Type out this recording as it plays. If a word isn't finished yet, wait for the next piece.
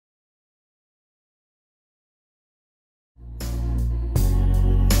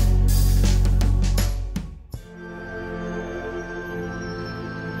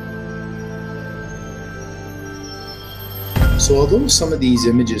So although some of these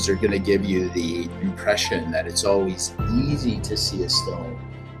images are going to give you the impression that it's always easy to see a stone,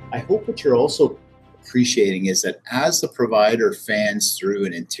 I hope what you're also appreciating is that as the provider fans through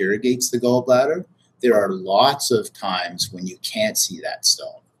and interrogates the gallbladder, there are lots of times when you can't see that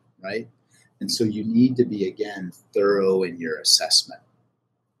stone, right? And so you need to be, again, thorough in your assessment.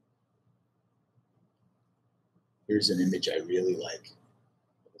 Here's an image I really like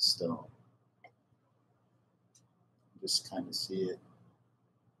of a stone. Just kind of see it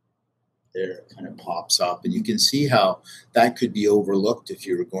there. It kind of pops up, and you can see how that could be overlooked if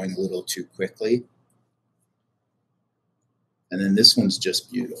you were going a little too quickly. And then this one's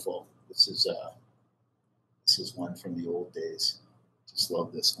just beautiful. This is one from the old days. Just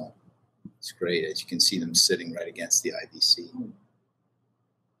love this one. It's great, as you can see them sitting right against the IVC. And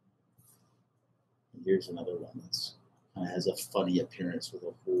here's another one that's kind of has a funny appearance with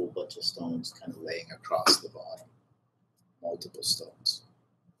a whole bunch of stones kind of laying across the bottom. Multiple stones.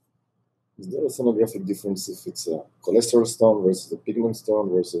 Is there a sonographic difference if it's a cholesterol stone versus a pigment stone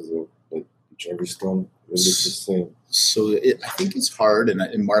versus a HIV stone? Is it the same? So I think it's hard,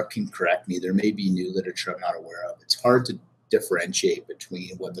 and Mark can correct me, there may be new literature I'm not aware of. It's hard to differentiate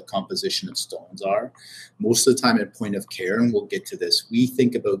between what the composition of stones are. Most of the time at point of care, and we'll get to this, we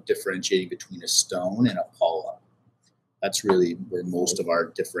think about differentiating between a stone and a polyp. That's really where most of our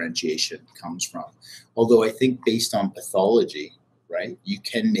differentiation comes from. Although I think based on pathology, right, you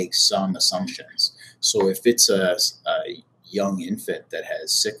can make some assumptions. So if it's a young infant that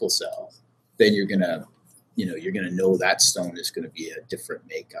has sickle cell, then you're gonna know that stone is gonna be a different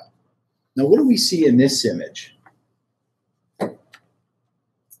makeup. Now, what do we see in this image?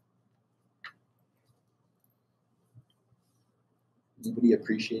 Anybody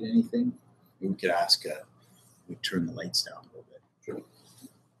appreciate anything? We could ask. We turn the lights down a little bit. Sure.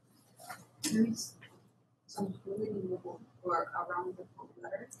 There's some fluid in the or around the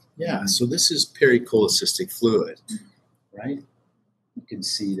gallbladder. Yeah, so this is pericholecystic fluid, right? You can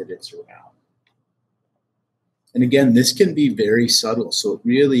see that it's around. And again, this can be very subtle. So it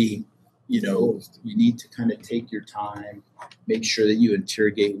really, you need to kind of take your time, make sure that you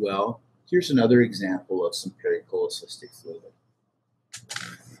interrogate well. Here's another example of some pericholecystic fluid.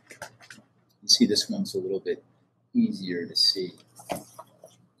 You see this one's a little bit easier to see.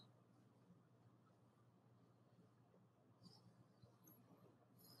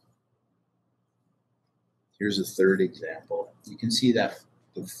 Here's a third example. You can see that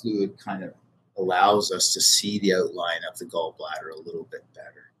the fluid kind of allows us to see the outline of the gallbladder a little bit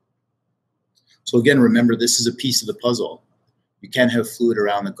better. So again, remember, this is a piece of the puzzle. You can't have fluid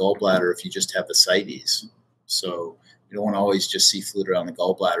around the gallbladder if you just have ascites. So you don't want to always just see fluid around the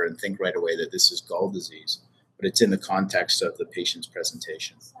gallbladder and think right away that this is gall disease. But it's in the context of the patient's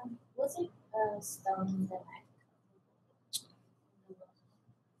presentation. Was it a stone in the neck?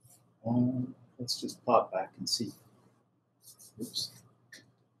 Let's just pop back and see. Oops.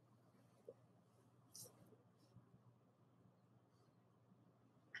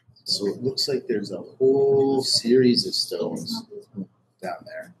 So it looks like there's a whole series of stones down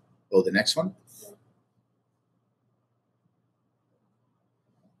there. Oh, the next one?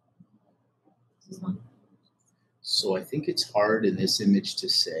 So I think it's hard in this image to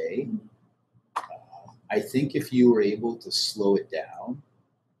say. I think if you were able to slow it down,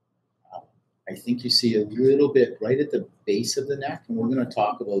 I think you see a little bit right at the base of the neck, and we're going to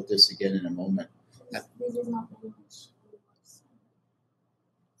talk about this again in a moment. This is not very much.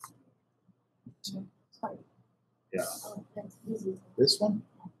 Sorry. Yeah. Oh, that's easy. This one?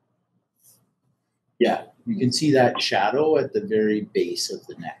 Yeah, you can see that shadow at the very base of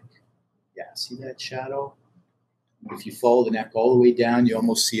the neck. Yeah, see that shadow? If you follow the neck all the way down, you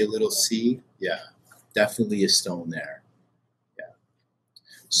almost see a little C. Yeah, definitely a stone there. Yeah.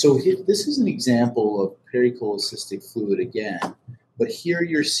 So this is an example of pericholecystic fluid again, but here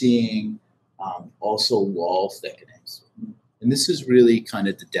you're seeing also wall thickenings. And this is really kind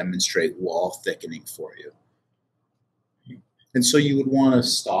of to demonstrate wall thickening for you. And so you would want to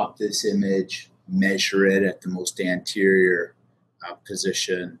stop this image, measure it at the most anterior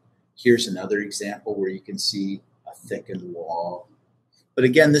position. Here's another example where you can see a thickened wall. But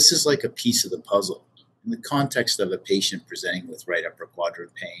again, this is like a piece of the puzzle. In the context of a patient presenting with right upper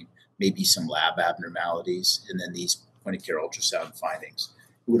quadrant pain, maybe some lab abnormalities, and then these point of care ultrasound findings,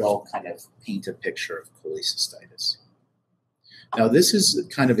 it would all kind of paint a picture of cholecystitis. Now, this is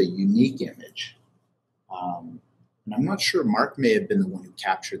kind of a unique image. And I'm not sure, Mark may have been the one who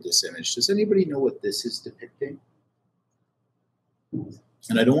captured this image. Does anybody know what this is depicting?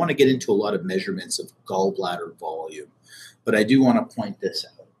 And I don't want to get into a lot of measurements of gallbladder volume, but I do want to point this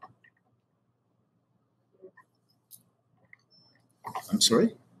out. I'm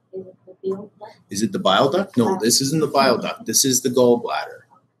sorry? Is it the bile duct? Is it the bile duct? No, this isn't the bile duct. This is the gallbladder.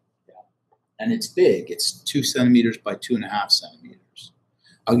 Yeah. And it's big. It's 2 centimeters by 2.5 centimeters.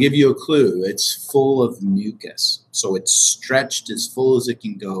 I'll give you a clue. It's full of mucus. So it's stretched as full as it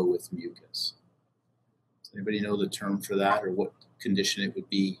can go with mucus. Does anybody know the term for that or what condition it would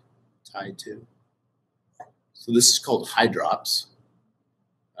be tied to? So this is called hydrops.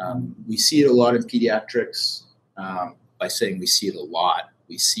 We see it a lot in pediatrics. By saying we see it a lot,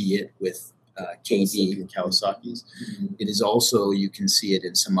 we see it with KD and Kawasaki's. It is also, you can see it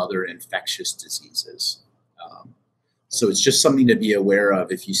in some other infectious diseases. So it's just something to be aware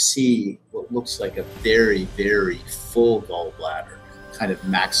of. If you see what looks like a very, very full gallbladder, kind of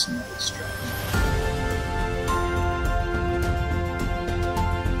maximally stretched.